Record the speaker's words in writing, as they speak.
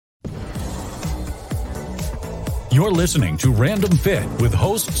You're listening to Random Fit with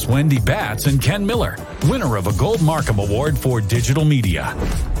hosts Wendy Batts and Ken Miller, winner of a Gold Markham Award for Digital Media.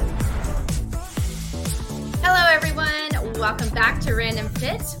 Hello, everyone. Welcome back to Random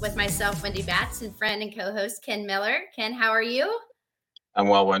Fit with myself, Wendy Batts, and friend and co-host Ken Miller. Ken, how are you? I'm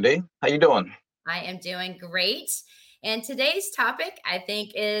well, Wendy. How you doing? I am doing great. And today's topic, I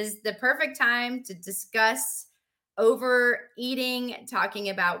think, is the perfect time to discuss overeating, talking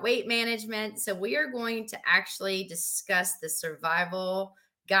about weight management. So we are going to actually discuss the survival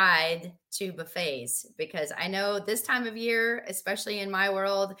guide to buffets, because I know this time of year, especially in my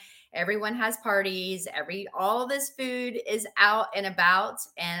world, everyone has parties, all this food is out and about,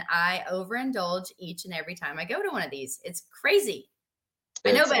 and I overindulge each and every time I go to one of these. It's crazy.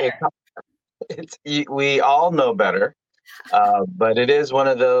 I know better. We all know better, but it is one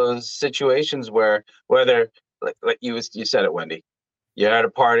of those situations where whether, like you said it, Wendy, you're at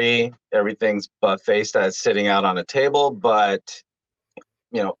a party, everything's buffet style sitting out on a table, but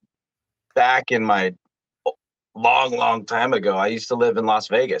back in my long time ago, I used to live in Las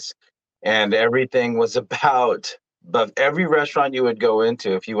Vegas, and everything was about, but every restaurant you would go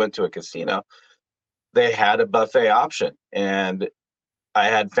into, if you went to a casino, they had a buffet option. And I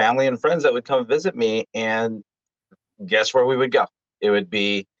had family and friends that would come visit me, and guess where we would go? It would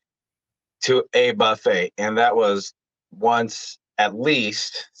be to a buffet. And that was once at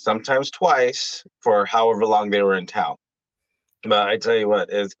least, sometimes twice, for however long they were in town. But I tell you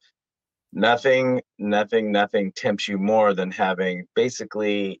what, is nothing tempts you more than having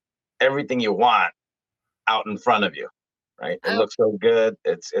basically everything you want out in front of you, right? It looks so good.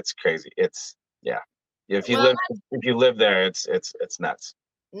 It's crazy. If you live there, it's nuts.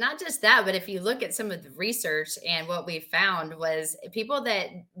 Not just that, but if you look at some of the research, and what we found was people that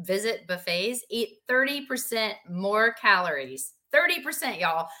visit buffets eat 30% more calories. 30%,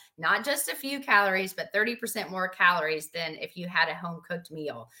 y'all. Not just a few calories, but 30% more calories than if you had a home cooked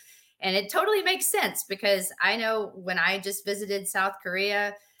meal. And it totally makes sense, because I know when I just visited South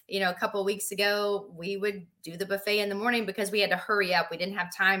Korea, a couple of weeks ago, we would do the buffet in the morning because we had to hurry up. We didn't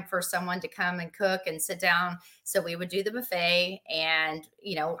have time for someone to come and cook and sit down. So we would do the buffet, and,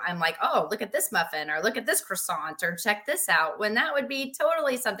 I'm like, oh, look at this muffin, or look at this croissant, or check this out, when that would be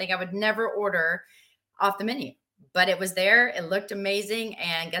totally something I would never order off the menu. But it was there. It looked amazing.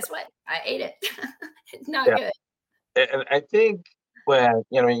 And guess what? I ate it. It's not good. And I think when,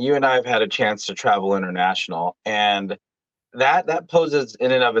 you and I have had a chance to travel international, and that poses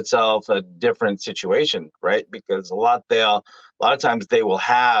in and of itself a different situation, right? Because a lot of times they will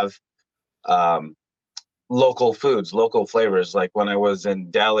have local foods, local flavors. Like when I was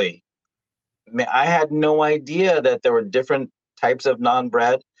in Delhi, I had no idea that there were different types of naan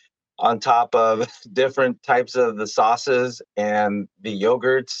bread on top of different types of the sauces and the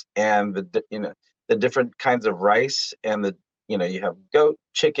yogurts and the different kinds of rice, and you have goat,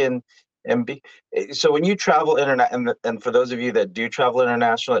 chicken, and beef. So when you travel and for those of you that do travel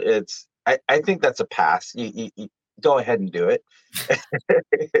international, I think that's a pass. You go ahead and do it.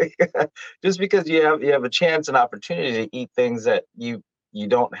 Just because you have a chance and opportunity to eat things that you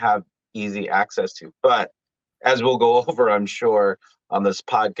don't have easy access to. But as we'll go over, I'm sure, on this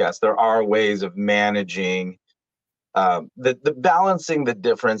podcast, there are ways of managing the balancing the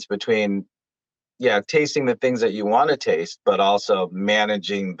difference between tasting the things that you want to taste, but also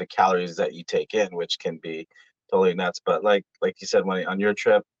managing the calories that you take in, which can be totally nuts. But like you said, when on your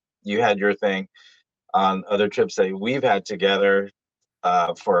trip, you had your thing. On other trips that we've had together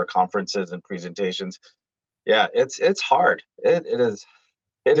for conferences and presentations, it's hard. It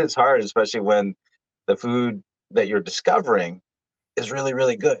is hard, especially when the food that you're discovering is really,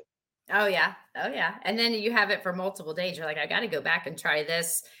 really good. Oh yeah. And then you have it for multiple days. You're like, I got to go back and try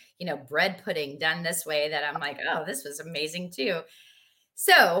this, bread pudding done this way, that I'm like, oh, this was amazing too.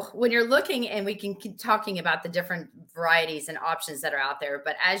 So when you're looking, and we can keep talking about the different varieties and options that are out there,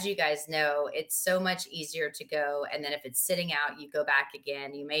 but as you guys know, it's so much easier to go. And then if it's sitting out, you go back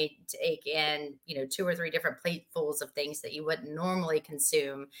again. You may take in, 2 or 3 different platefuls of things that you wouldn't normally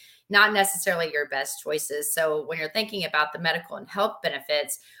consume, not necessarily your best choices. So when you're thinking about the medical and health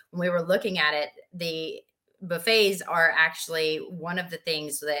benefits, when we were looking at it, the buffets are actually one of the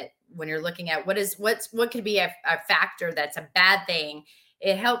things that, when you're looking at what could be a factor that's a bad thing,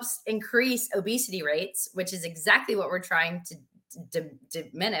 it helps increase obesity rates, which is exactly what we're trying to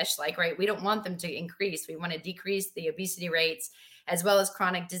diminish. Right, we don't want them to increase. We want to decrease the obesity rates, as well as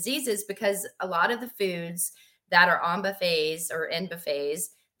chronic diseases, because a lot of the foods that are on buffets or in buffets,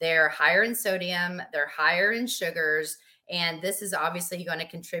 they're higher in sodium, they're higher in sugars, and this is obviously going to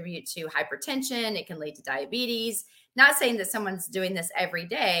contribute to hypertension. It can lead to diabetes. Not saying that someone's doing this every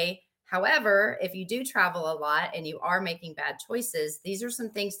day. However, if you do travel a lot and you are making bad choices, these are some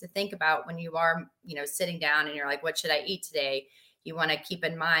things to think about when you are, sitting down and you're like, what should I eat today? You want to keep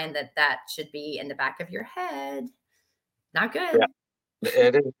in mind that that should be in the back of your head. Not Yeah,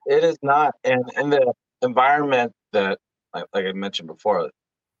 good. it is not. And in the environment that, like I mentioned before,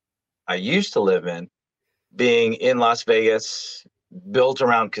 I used to live in, being in Las Vegas, built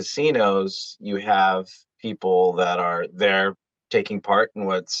around casinos, you have people that are there taking part in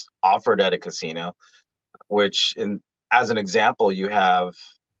what's offered at a casino, which in as an example, you have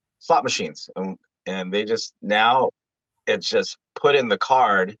slot machines, and they just now it's just put in the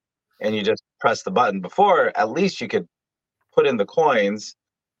card and you just press the button. Before, at least you could put in the coins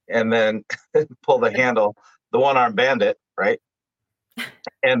and then pull the handle, the one-armed bandit, right?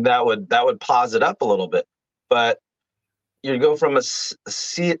 And that would pause it up a little bit. But you go from a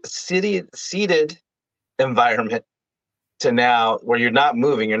seated environment to now where you're not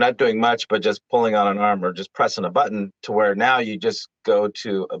moving, you're not doing much, but just pulling on an arm or just pressing a button, to where now you just go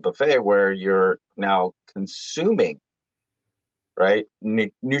to a buffet where you're now consuming, right?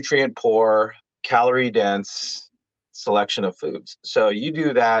 Nutrient poor, calorie dense selection of foods. So you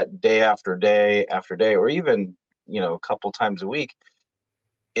do that day after day after day, or even, a couple times a week.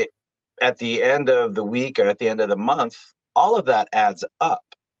 It At the end of the week or at the end of the month, all of that adds up.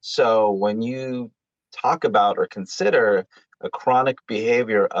 So when you talk about or consider a chronic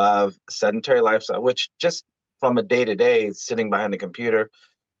behavior of sedentary lifestyle, which just from a day to day sitting behind the computer,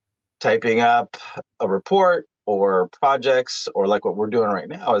 typing up a report or projects, or like what we're doing right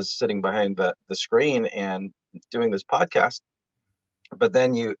now is sitting behind the screen and doing this podcast. But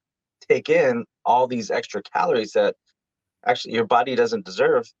then you take in all these extra calories that actually your body doesn't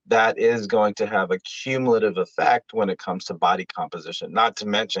deserve, that is going to have a cumulative effect when it comes to body composition. Not to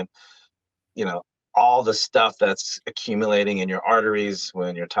mention, you know, all the stuff that's accumulating in your arteries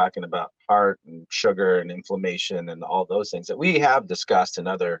when you're talking about heart and sugar and inflammation and all those things that we have discussed in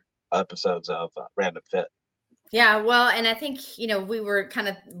other episodes of Random Fit. Yeah, well, and I think, we were kind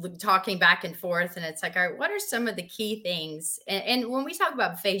of talking back and forth, and it's like, all right, what are some of the key things? And when we talk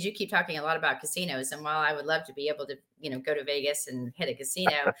about buffets, you keep talking a lot about casinos. And while I would love to be able to, go to Vegas and hit a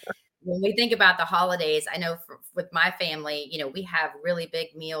casino, when we think about the holidays, I know with my family, we have really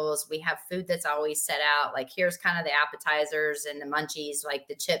big meals. We have food that's always set out. Like, here's kind of the appetizers and the munchies, like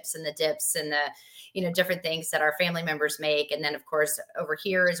the chips and the dips and the, different things that our family members make. And then, of course, over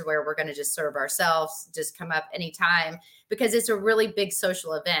here is where we're going to just serve ourselves, just come up anytime, because it's a really big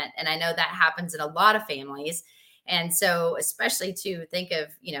social event. And I know that happens in a lot of families. And so, especially to think of,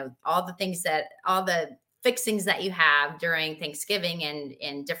 all the fixings that you have during Thanksgiving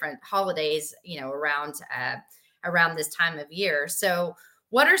and different holidays, around this time of year. So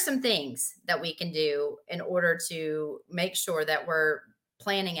what are some things that we can do in order to make sure that we're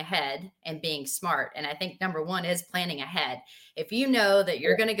planning ahead and being smart? And I think number one is planning ahead. If you know that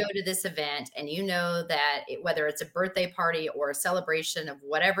you're going to go to this event, and you know that whether it's a birthday party or a celebration of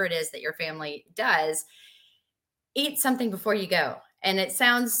whatever it is that your family does, eat something before you go. And it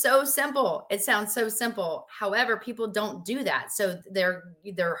sounds so simple. However, people don't do that. So they're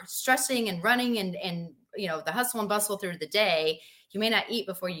stressing and running and the hustle and bustle through the day. You may not eat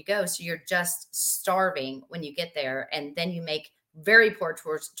before you go. So you're just starving when you get there. And then you make very poor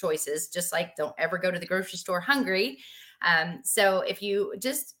choices, just like don't ever go to the grocery store hungry. So if you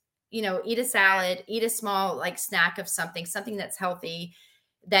just, eat a salad, eat a small snack of something that's healthy,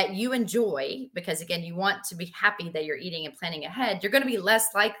 that you enjoy, because again, you want to be happy that you're eating and planning ahead, you're going to be less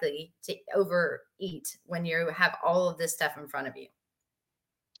likely to overeat when you have all of this stuff in front of you.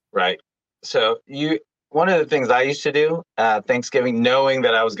 Right. So one of the things I used to do Thanksgiving, knowing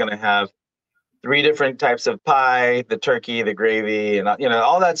that I was going to have 3 different types of pie, the turkey, the gravy, and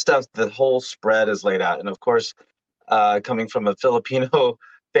all that stuff, the whole spread is laid out. And of course, coming from a Filipino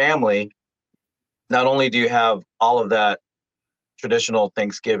family, not only do you have all of that traditional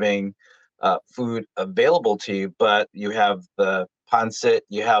Thanksgiving food available to you, but you have the pancit,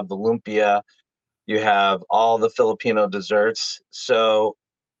 you have the lumpia, you have all the Filipino desserts. So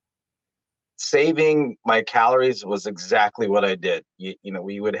saving my calories was exactly what I did.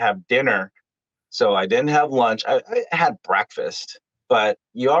 We would have dinner. So I didn't have lunch. I had breakfast, but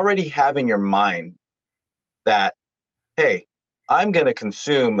you already have in your mind that, hey, I'm going to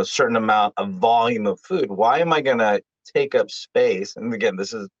consume a certain amount of volume of food. Why am I going to take up space? And again,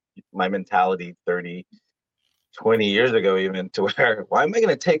 this is my mentality 30, 20 years ago, even, to where, why am I going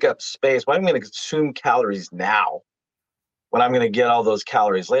to take up space? Why am I going to consume calories now when I'm going to get all those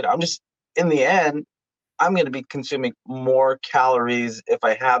calories later? In the end, I'm going to be consuming more calories if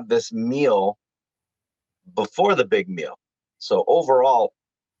I have this meal before the big meal. So overall,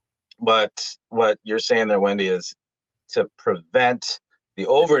 what you're saying there, Wendy, is to prevent the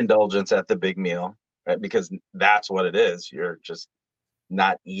overindulgence at the big meal, right? Because that's what it is. You're just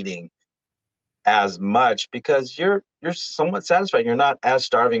not eating as much because you're somewhat satisfied. You're not as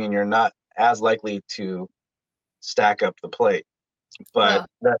starving and you're not as likely to stack up the plate. But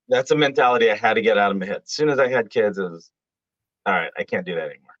Well, that's a mentality I had to get out of my head. As soon as I had kids, it was all right, I can't do that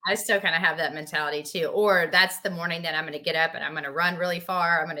anymore. I still kind of have that mentality too. Or that's the morning that I'm going to get up and I'm going to run really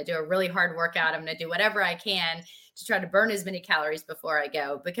far. I'm going to do a really hard workout. I'm going to do whatever I can to try to burn as many calories before I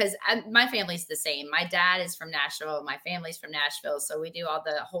go because my family's the same. My dad is from Nashville. My family's from Nashville. So we do all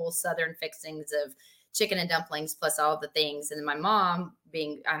the whole Southern fixings of chicken and dumplings plus all the things. And then my mom,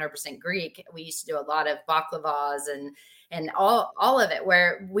 being 100% Greek, we used to do a lot of baklavas and all of it,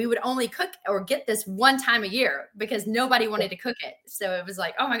 where we would only cook or get this one time a year because nobody wanted to cook it. So it was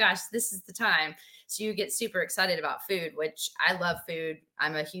like, oh my gosh, this is the time. So you get super excited about food, which I love food.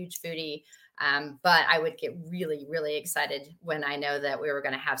 I'm a huge foodie. But I would get really, really excited when I know that we were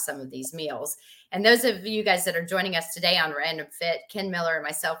going to have some of these meals. And those of you guys that are joining us today on Random Fit, Ken Miller and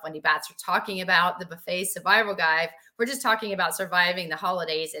myself, Wendy Batts, are talking about the Buffet Survival Guide. We're just talking about surviving the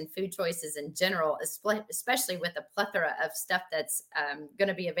holidays and food choices in general, especially with a plethora of stuff that's going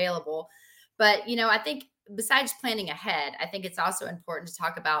to be available. But, I think besides planning ahead, I think it's also important to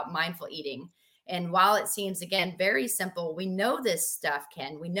talk about mindful eating. And while it seems, again, very simple, we know this stuff,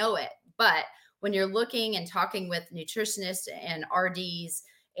 Ken, we know it. But when you're looking and talking with nutritionists and RDs,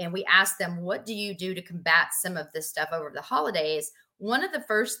 and we ask them, what do you do to combat some of this stuff over the holidays? One of the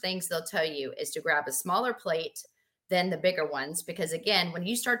first things they'll tell you is to grab a smaller plate than the bigger ones. Because again, when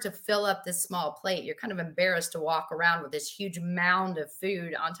you start to fill up this small plate, you're kind of embarrassed to walk around with this huge mound of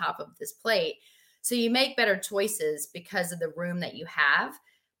food on top of this plate. So you make better choices because of the room that you have.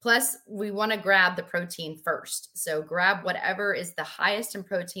 Plus, we want to grab the protein first. So grab whatever is the highest in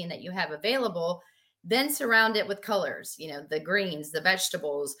protein that you have available, then surround it with colors, the greens, the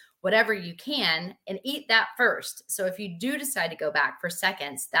vegetables, whatever you can, and eat that first. So if you do decide to go back for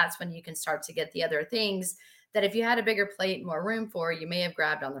seconds, that's when you can start to get the other things that if you had a bigger plate, more room for, you may have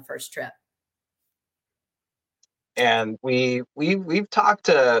grabbed on the first trip. And we've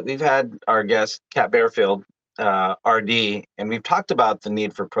had our guest Kat Bearfield, RD, and we've talked about the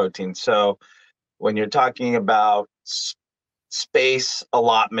need for protein. So when you're talking about space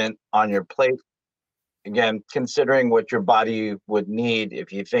allotment on your plate, again, considering what your body would need,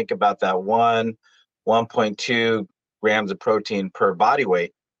 if you think about that 1.2 grams of protein per body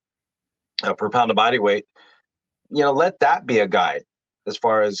weight, per pound of body weight, let that be a guide as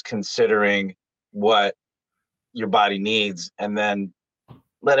far as considering what your body needs, and then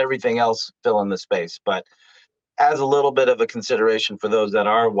let everything else fill in the space. But as a little bit of a consideration for those that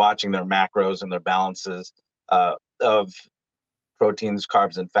are watching their macros and their balances of proteins,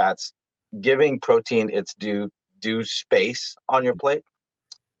 carbs, and fats, giving protein its due space on your plate,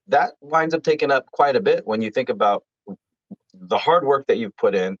 that winds up taking up quite a bit when you think about the hard work that you've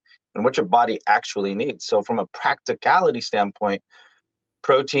put in and what your body actually needs. So from a practicality standpoint,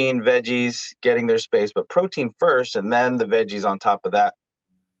 protein, veggies, getting their space, but protein first and then the veggies on top of that.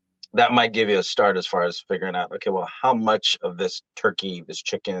 That might give you a start as far as figuring out, okay, well, how much of this turkey, this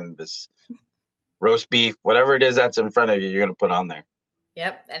chicken, this roast beef, whatever it is that's in front of you, you're going to put on there.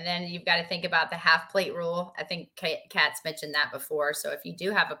 Yep. And then you've got to think about the half plate rule. I think Kat's mentioned that before. So if you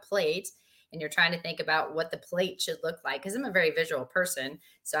do have a plate and you're trying to think about what the plate should look like, because I'm a very visual person.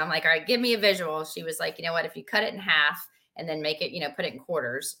 So I'm like, all right, give me a visual. She was like, you know what, if you cut it in half and then make it, put it in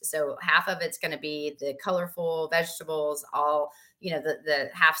quarters. So half of it's going to be the colorful vegetables, all,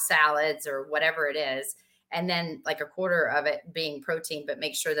 the half salads or whatever it is. And then like a quarter of it being protein, but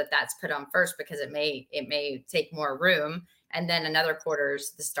make sure that that's put on first because it may take more room. And then another quarter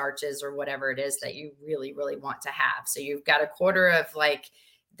is the starches or whatever it is that you really, really want to have. So you've got a quarter of like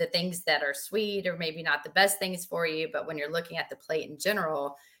the things that are sweet or maybe not the best things for you. But when you're looking at the plate in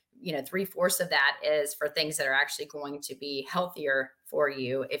general, 3/4 of that is for things that are actually going to be healthier for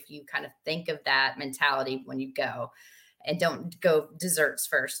you. If you kind of think of that mentality when you go, and don't go desserts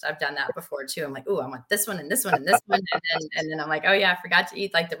first. I've done that before too. I'm like, oh, I want this one and this one and this one. And then I'm like, oh yeah, I forgot to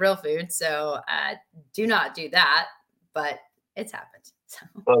eat like the real food. So do not do that, but it's happened. So.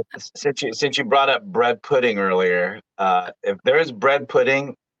 Well, since you brought up bread pudding earlier, if there is bread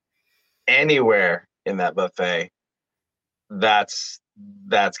pudding anywhere in that buffet, that's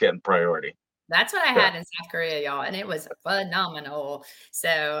getting priority. That's what I had in South Korea, y'all, and it was phenomenal.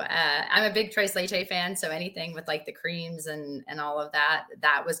 So I'm a big Tres Leche fan. So anything with like the creams and all of that,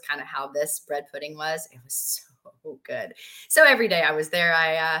 that was kind of how this bread pudding was. It was so good. So every day I was there,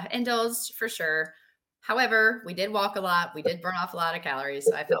 I indulged for sure. However, we did walk a lot. We did burn off a lot of calories.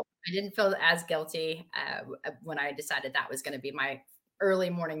 So I didn't feel as guilty when I decided that was going to be my early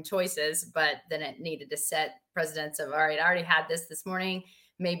morning choices. But then it needed to set precedents of, all right, I already had this morning.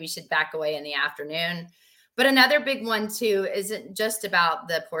 Maybe you should back away in the afternoon. But another big one too isn't just about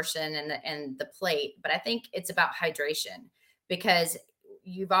the portion and the plate, but I think it's about hydration, because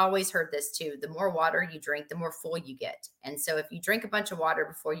you've always heard this too. The more water you drink, the more full you get. And so if you drink a bunch of water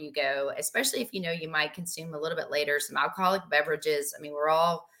before you go, especially if you know you might consume a little bit later some alcoholic beverages. I mean, we're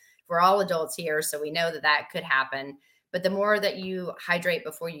all adults here, so we know that that could happen. But the more that you hydrate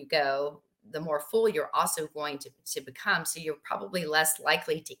before you go, the more full you're also going to become. So you're probably less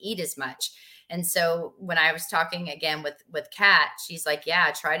likely to eat as much. And so when I was talking again with Kat, she's like,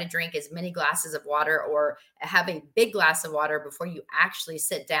 yeah, try to drink as many glasses of water, or have a big glass of water before you actually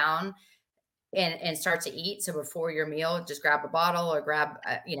sit down and start to eat. So before your meal, just grab a bottle or grab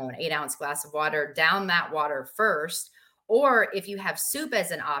an 8-ounce glass of water, down that water first. Or if you have soup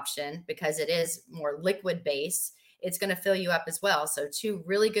as an option, because it is more liquid based, it's going to fill you up as well. So two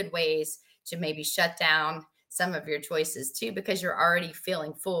really good ways to maybe shut down some of your choices too, because you're already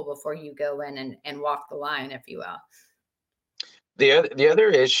feeling full before you go in and walk the line, if you will. The other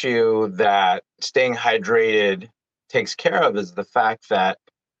issue that staying hydrated takes care of is the fact that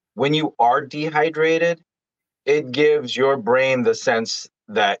when you are dehydrated, it gives your brain the sense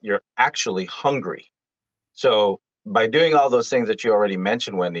that you're actually hungry. So by doing all those things that you already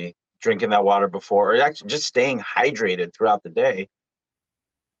mentioned, Wendy, drinking that water before, or actually just staying hydrated throughout the day,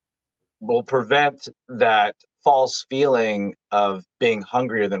 will prevent that false feeling of being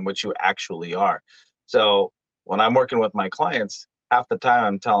hungrier than what you actually are. So when I'm working with my clients, half the time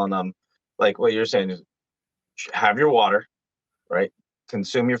I'm telling them, like what you're saying is, have your water, right?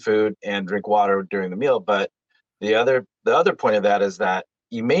 Consume your food and drink water during the meal. But the other point of that is that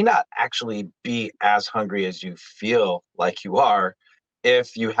you may not actually be as hungry as you feel like you are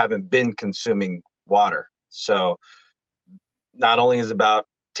if you haven't been consuming water. So not only is it about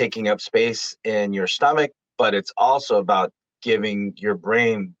taking up space in your stomach, but it's also about giving your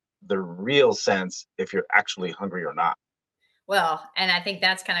brain the real sense if you're actually hungry or not. Well, and I think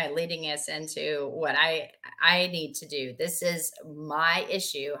that's kind of leading us into what I need to do. This is my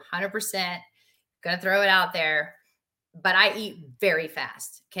issue, 100%. Gonna throw it out there, but I eat very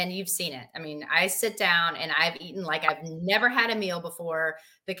fast. Ken, you've seen it. I mean, I sit down and I've eaten like I've never had a meal before,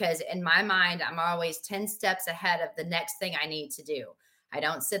 because in my mind, I'm always 10 steps ahead of the next thing I need to do. I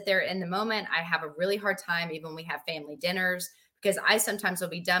don't sit there in the moment. I have a really hard time, even when we have family dinners, because I sometimes will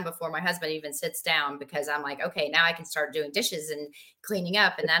be done before my husband even sits down, because I'm like, okay, now I can start doing dishes and cleaning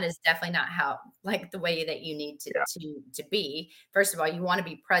up. And that is definitely not how, like, the way that you need to Yeah. to be. First of all, you want to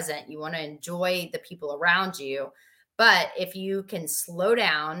be present. You want to enjoy the people around you. But if you can slow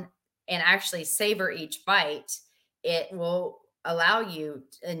down and actually savor each bite, it will allow you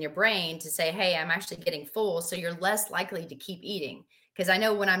in your brain to say, hey, I'm actually getting full. So you're less likely to keep eating. Because I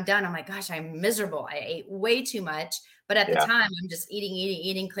know when I'm done, I'm like, gosh, I'm miserable. I ate way too much. But at the Yeah. time, I'm just eating, eating,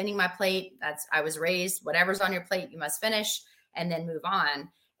 eating, cleaning my plate. I was raised, whatever's on your plate, you must finish and then move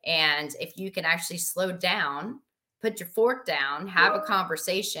on. And if you can actually slow down, put your fork down, have a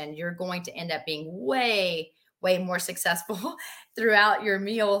conversation, you're going to end up being way more successful throughout your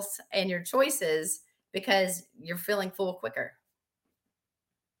meals and your choices, because you're feeling full quicker.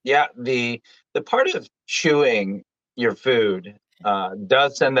 Yeah, the part of chewing your food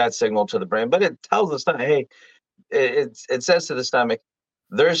does send that signal to the brain, but it tells the stomach, hey, it says to the stomach,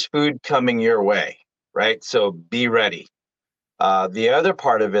 there's food coming your way, right? So be ready. The other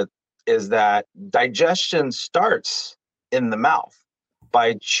part of it is that digestion starts in the mouth.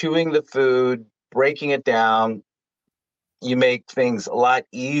 By chewing the food, breaking it down, you make things a lot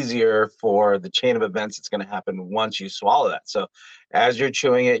easier for the chain of events that's going to happen once you swallow that. So as you're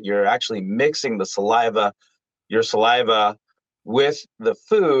chewing it, you're actually mixing your saliva with the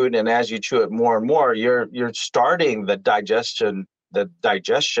food, and as you chew it more and more, you're starting the digestion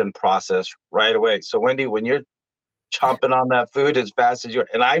process right away. So Wendy, when you're chomping on that food as fast as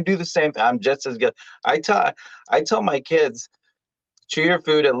and I do the same thing, I'm just as good. I tell my kids, chew your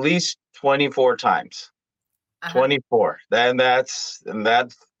food at least 24 times. Uh-huh. 24. Then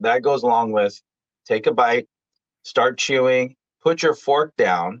that goes along with take a bite, start chewing, put your fork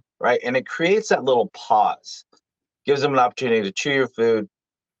down, right? And it creates that little pause, gives them an opportunity to chew your food,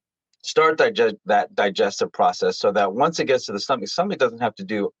 start that digestive process, so that once it gets to the stomach doesn't have to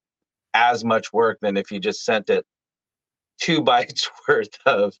do as much work than if you just sent it 2 bites worth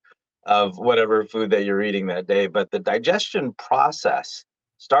of whatever food that you're eating that day. But the digestion process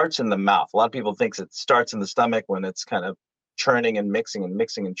starts in the mouth. A lot of people think it starts in the stomach when it's kind of churning and mixing and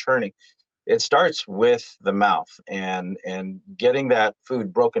mixing and churning. it starts with the mouth, and getting that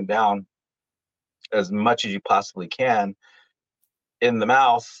food broken down as much as you possibly can in the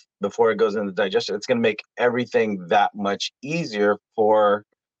mouth before it goes into the digestion. It's going to make everything that much easier for,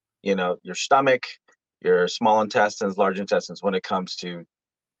 your stomach, your small intestines, large intestines, when it comes to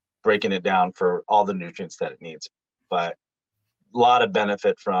breaking it down for all the nutrients that it needs. But a lot of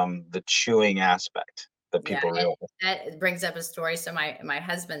benefit from the chewing aspect that Yeah, people realize. that brings up a story. So my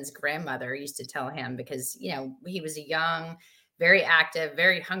husband's grandmother used to tell him, because he was a young, very active,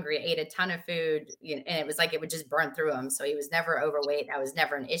 very hungry, ate a ton of food, and it was like it would just burn through him. So he was never overweight. That was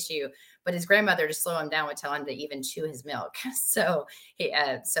never an issue. But his grandmother, to slow him down, would tell him to even chew his milk. So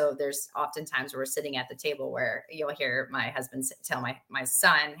there's oftentimes we're sitting at the table where you'll hear my husband tell my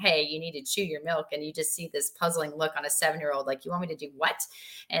son, "Hey, you need to chew your milk," and you just see this puzzling look on a 7-year-old, like, "You want me to do what?"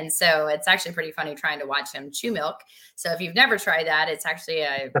 And so it's actually pretty funny trying to watch him chew milk. So if you've never tried that, it's actually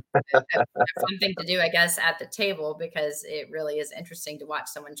a fun thing to do, I guess, at the table, because it really is interesting to watch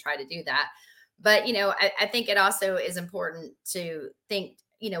someone try to do that. But, I think it also is important to think,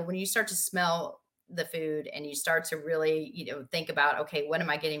 when you start to smell the food and you start to really, think about, okay, what am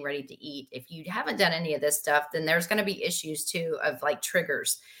I getting ready to eat? If you haven't done any of this stuff, then there's going to be issues too of like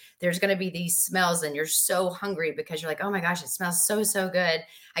triggers. There's going to be these smells and you're so hungry because you're like, oh my gosh, it smells so, so good.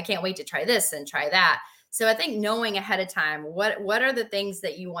 I can't wait to try this and try that. So I think knowing ahead of time, what are the things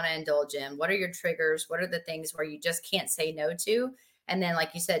that you want to indulge in? What are your triggers? What are the things where you just can't say no to? And then,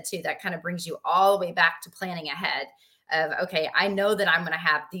 like you said, too, that kind of brings you all the way back to planning ahead of, okay, I know that I'm going to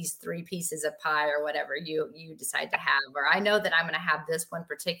have these 3 pieces of pie or whatever you decide to have, or I know that I'm going to have this one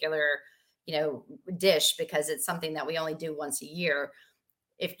particular, dish because it's something that we only do once a year.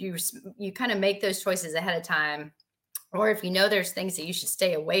 If you kind of make those choices ahead of time, or if there's things that you should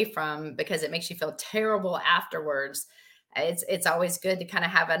stay away from because it makes you feel terrible afterwards, it's always good to kind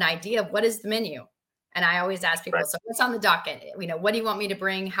of have an idea of what is the menu. And I always ask people, Right. so what's on the docket? What do you want me to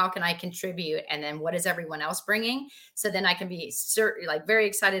bring? How can I contribute? And then what is everyone else bringing? So then I can be like very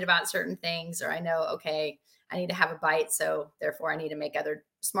excited about certain things, or I know, okay, I need to have a bite. So therefore I need to make other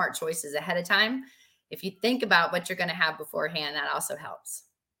smart choices ahead of time. If you think about what you're going to have beforehand, that also helps.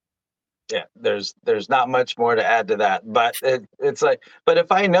 Yeah, there's not much more to add to that, but it's like, but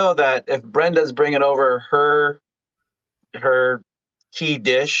if I know that if Brenda's bringing over her key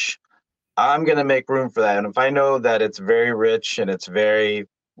dish, I'm gonna make room for that. And if I know that it's very rich and it's very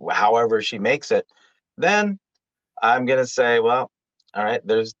however she makes it, then I'm gonna say, well, all right,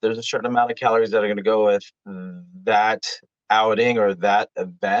 there's a certain amount of calories that are gonna go with that outing or that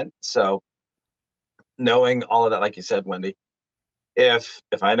event. So knowing all of that, like you said, Wendy, if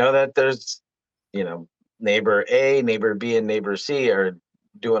I know that there's, you know, neighbor A, neighbor B, and neighbor C are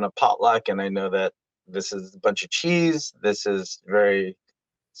doing a potluck, and I know that this is a bunch of cheese, this is very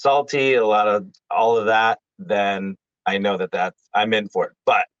salty, a lot of all of that, then I know that I'm in for it.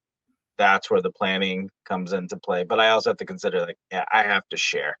 But that's where the planning comes into play. But I also have to consider, like, yeah, I have to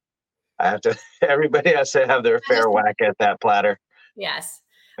share. I have to. Everybody has to have their fair whack at that platter. Yes.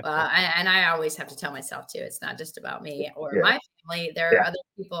 Well, and I always have to tell myself too, it's not just about me or Yeah, my family. There are yeah, other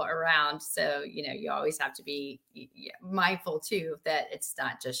people around. So, you always have to be mindful too that it's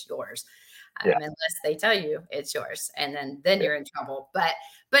not just yours, yeah, unless they tell you it's yours, and then yeah, you're in trouble. But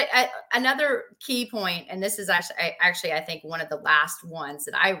another key point, and this is actually I think one of the last ones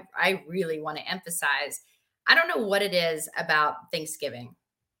that I really want to emphasize. I don't know what it is about Thanksgiving,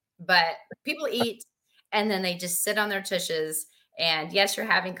 but people eat and then they just sit on their tushes, and yes, you're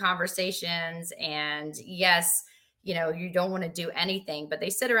having conversations, and yes, you don't want to do anything, but they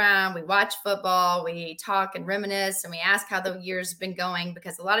sit around, we watch football, we talk and reminisce, and we ask how the year's been going,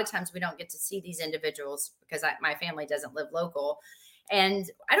 because a lot of times we don't get to see these individuals because my family doesn't live local, and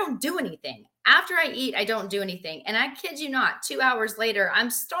I don't do anything after I eat. I don't do anything, and I kid you not, 2 hours later I'm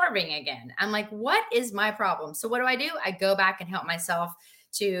starving again. I'm like, what is my problem? So what do? I go back and help myself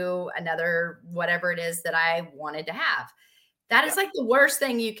to another whatever it is that I wanted to have. That yeah, is like the worst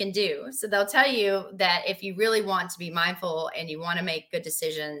thing you can do. So they'll tell you that if you really want to be mindful and you want to make good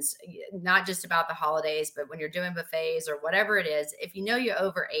decisions, not just about the holidays, but when you're doing buffets or whatever it is, if you know you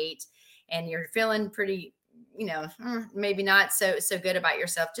overate and you're feeling pretty, maybe not so good about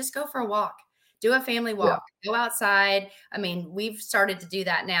yourself, just go for a walk. Do a family yeah, walk. Go outside. I mean, we've started to do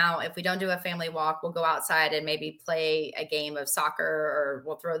that now. If we don't do a family walk, we'll go outside and maybe play a game of soccer, or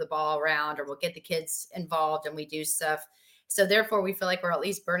we'll throw the ball around, or we'll get the kids involved and we do stuff. So therefore, we feel like we're at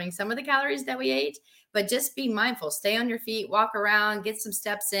least burning some of the calories that we ate. But just be mindful. Stay on your feet, walk around, get some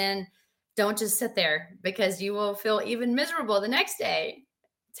steps in. Don't just sit there, because you will feel even miserable the next day.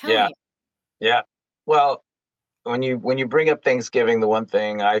 I'm telling yeah, you. yeah. Well, when you bring up Thanksgiving, the one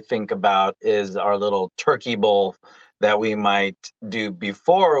thing I think about is our little turkey bowl that we might do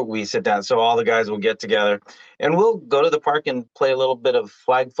before we sit down. So all the guys will get together and we'll go to the park and play a little bit of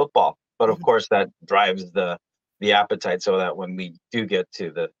flag football. But of Mhm. course that drives the appetite so that when we do get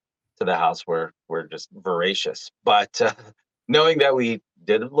to the house we're just voracious. But knowing that we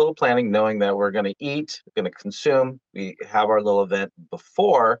did a little planning, knowing that we're going to eat, going to consume, we have our little event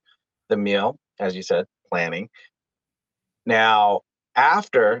before the meal, as you said, planning. Now,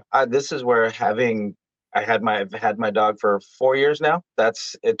 after this is where having I've had my dog for 4 years now.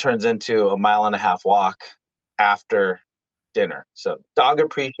 That's it turns into a mile and a half walk after dinner. So dog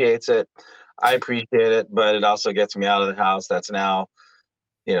appreciates it. I appreciate it, but it also gets me out of the house. That's now,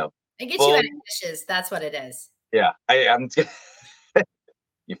 you know, It gets you out full. of dishes. That's what it is. Yeah, I'm.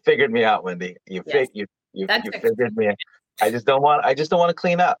 You figured me out, Wendy. Yes, that You took figured me. I just don't want to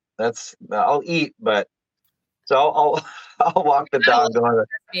clean up. That's I'll eat, but so I'll walk the I love dog going.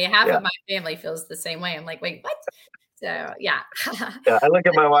 me. Half Yeah. of my family feels the same way. I'm like, wait, what? So yeah. Yeah, I look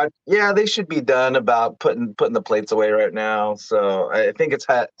at my watch. Yeah, they should be done about putting the plates away right now. So I think it's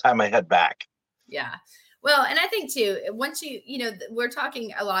time I head back. Yeah. Well, and I think too, once we're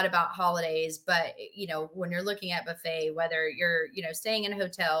talking a lot about holidays, but when you're looking at buffet, whether you're, staying in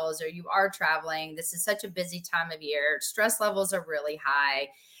hotels or you are traveling, this is such a busy time of year. Stress levels are really high,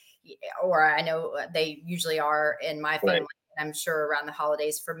 or I know they usually are in my Right. family, and I'm sure around the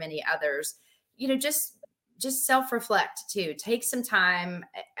holidays for many others. Just self-reflect too. Take some time.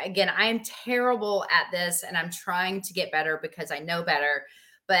 Again, I am terrible at this and I'm trying to get better because I know better.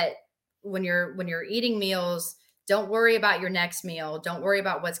 But when you're eating meals, don't worry about your next meal. Don't worry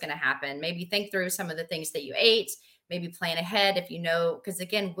about what's going to happen. Maybe think through some of the things that you ate. Maybe plan ahead if you know, because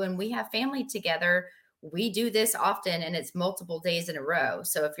again, when we have family together, we do this often and it's multiple days in a row.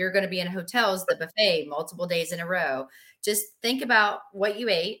 So if you're going to be in hotels, the buffet multiple days in a row, just think about what you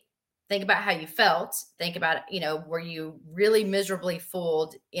ate. Think about how you felt. Think about, were you really miserably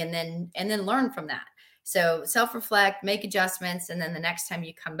fooled, and then learn from that. So self-reflect, make adjustments, and then the next time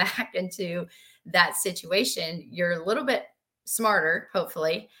you come back into that situation, you're a little bit smarter,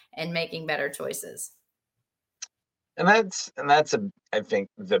 hopefully, and making better choices. And that's I think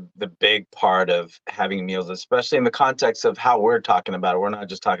the big part of having meals, especially in the context of how we're talking about it. We're not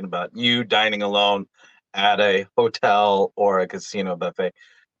just talking about you dining alone at a hotel or a casino buffet.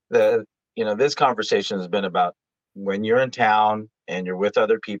 The this conversation has been about when you're in town and you're with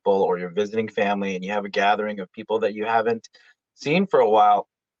other people or you're visiting family and you have a gathering of people that you haven't seen for a while.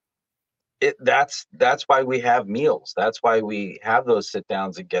 That's why we have meals. That's why we have those sit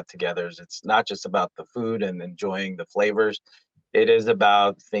downs and get-togethers. It's not just about the food and enjoying the flavors. It is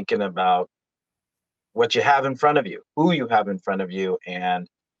about thinking about what you have in front of you, who you have in front of you, and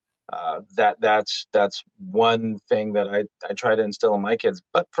that's one thing that I try to instill in my kids,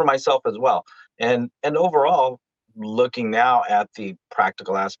 but for myself as well. And overall, looking now at the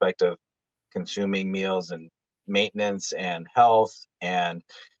practical aspect of consuming meals and maintenance and health and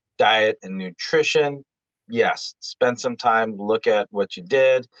diet and nutrition, yes, spend some time, look at what you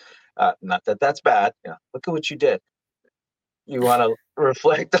did. Not that that's bad. Look at what you did. You want to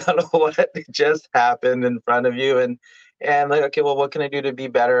reflect on what just happened in front of you and like, okay, well, what can I do to be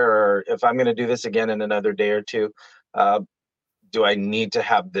better? Or if I'm going to do this again in another day or two, uh, do I need to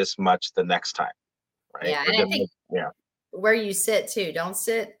have this much the next time? Right? Yeah, Or and I think yeah, where you sit too, don't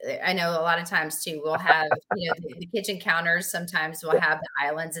sit. I know a lot of times too, we'll have, the kitchen counters. Sometimes we'll have the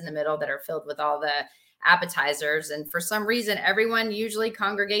islands in the middle that are filled with all the appetizers. And for some reason, everyone usually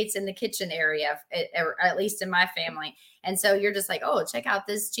congregates in the kitchen area, or at least in my family. And so you're just like, oh, check out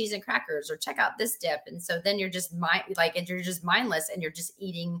this cheese and crackers, or check out this dip. And so then and you're just mindless and you're just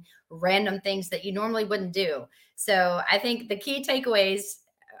eating random things that you normally wouldn't do. So I think the key takeaways,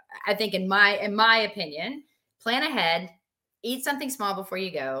 I think in my opinion, plan ahead, eat something small before you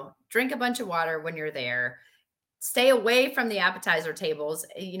go, drink a bunch of water when you're there, stay away from the appetizer tables.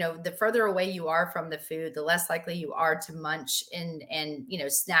 The further away you are from the food, the less likely you are to munch and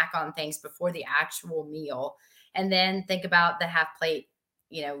snack on things before the actual meal. And then think about the half plate,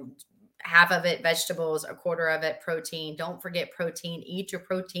 you know, half of it vegetables, a quarter of it protein. Don't forget protein. Eat your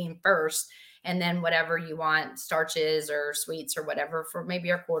protein first, and then whatever you want, starches or sweets or whatever, for maybe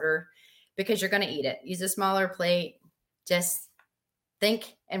a quarter, because you're going to eat it. Use a smaller plate. Just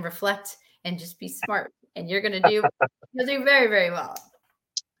think and reflect and just be smart, and you'll do very, very well.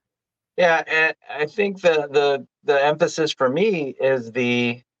 yeah. And I think the emphasis for me is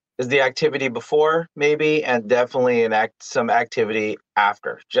the activity before maybe, and definitely some activity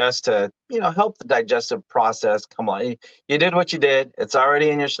after, just to help the digestive process. Come on, you did what you did. It's already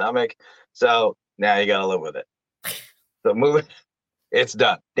in your stomach, so now you got to live with it. So move, it's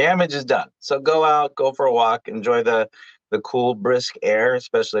done. Damage is done. So go out, go for a walk, enjoy the cool, brisk air,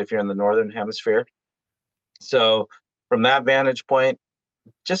 especially if you're in the northern hemisphere. So from that vantage point,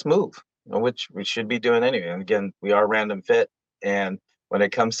 just move, which we should be doing anyway. And again, we are Random Fit, and when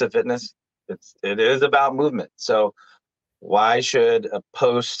it comes to fitness, it is about movement. So why should a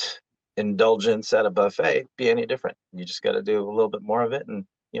post indulgence at a buffet be any different? You just got to do a little bit more of it, and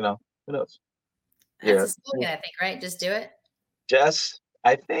who knows? That's Yeah, a slogan, I think, right? Just do it. Jess,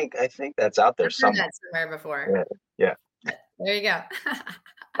 I think that's out there I've heard somewhere. that somewhere before. Yeah. There you go.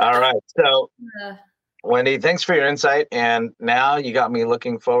 All right. So, Uh, Wendy, thanks for your insight. And now you got me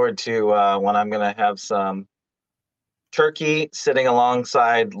looking forward to when I'm going to have some turkey sitting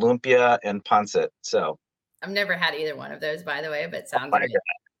alongside lumpia and pancit. So, I've never had either one of those, by the way, but oh sounds my amazing.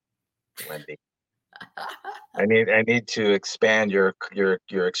 God, Wendy, I need to expand your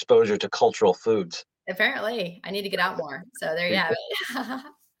exposure to cultural foods. Apparently, I need to get out more. So there you have it.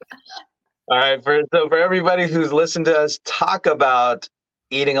 All right. For everybody who's listened to us talk about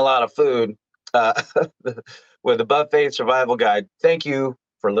eating a lot of food with the Buffet Survival Guide, thank you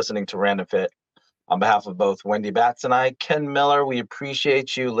for listening to Random Fit. On behalf of both Wendy Batts and I, Ken Miller, we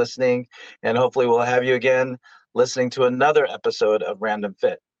appreciate you listening, and hopefully we'll have you again listening to another episode of Random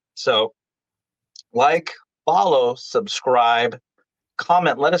Fit. So, like, follow, subscribe,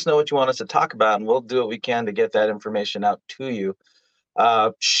 comment, let us know what you want us to talk about, and we'll do what we can to get that information out to you.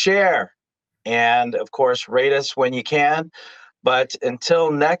 Share, and of course, rate us when you can. But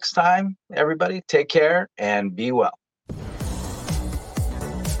until next time, everybody, take care and be well.